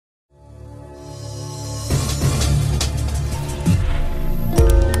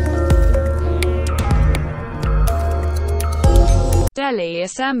Delhi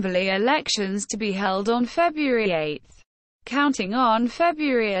Assembly elections to be held on February 8. Counting on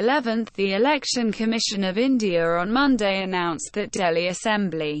February 11, the Election Commission of India on Monday announced that Delhi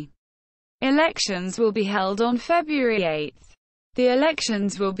Assembly elections will be held on February 8. The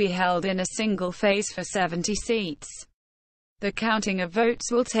elections will be held in a single phase for 70 seats. The counting of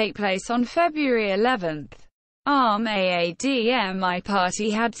votes will take place on February 11. Aam Aadmi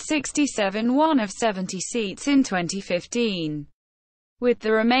Party had 67 of 70 seats in 2015, with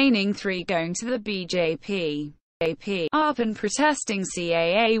the remaining 3 going to the BJP. Oppn protesting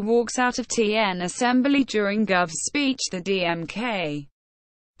CAA walks out of TN Assembly during Gov's speech. The DMK,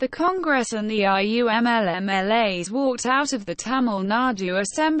 the Congress and the IUML MLAs walked out of the Tamil Nadu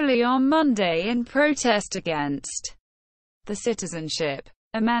Assembly on Monday in protest against the Citizenship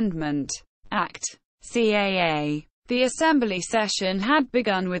Amendment Act, CAA. The assembly session had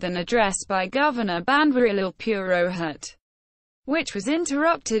begun with an address by Governor Banwarilal Purohit, which was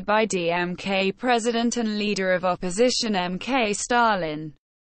interrupted by DMK President and Leader of Opposition MK Stalin.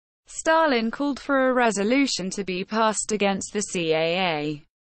 Stalin called for a resolution to be passed against the CAA.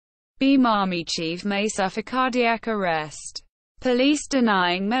 Aam Army chief may suffer cardiac arrest. Police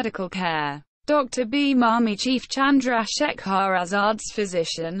denying medical care. Dr. Aam Army Chief Chandrasekhar Azad's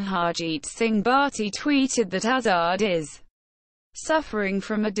physician Harjeet Singh Bharti tweeted that Azad is suffering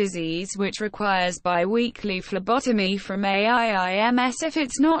from a disease which requires bi-weekly phlebotomy from AIIMS. If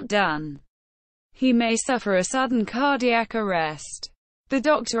it's not done, he may suffer a sudden cardiac arrest. The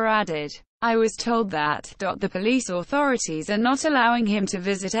doctor added, "I was told that the police authorities are not allowing him to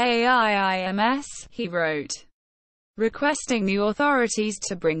visit AIIMS," he wrote, requesting the authorities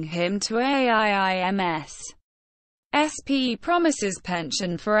to bring him to AIIMS. SP promises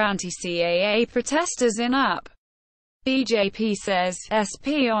pension for anti-CAA protesters in UP. BJP says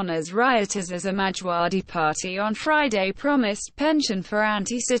SP honors rioters as Aam Aadmi Party on Friday promised pension for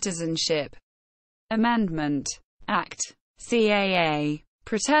anti-citizenship Amendment Act, CAA.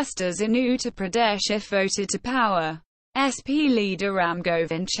 Protesters in Uttar Pradesh if voted to power. SP leader Ram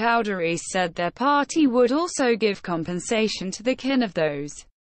Govind Chowdhury said their party would also give compensation to the kin of those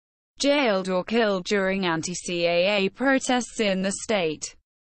jailed or killed during anti-CAA protests in the state.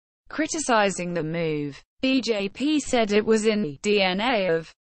 Criticizing the move, BJP said it was in the DNA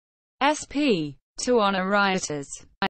of SP to honor rioters.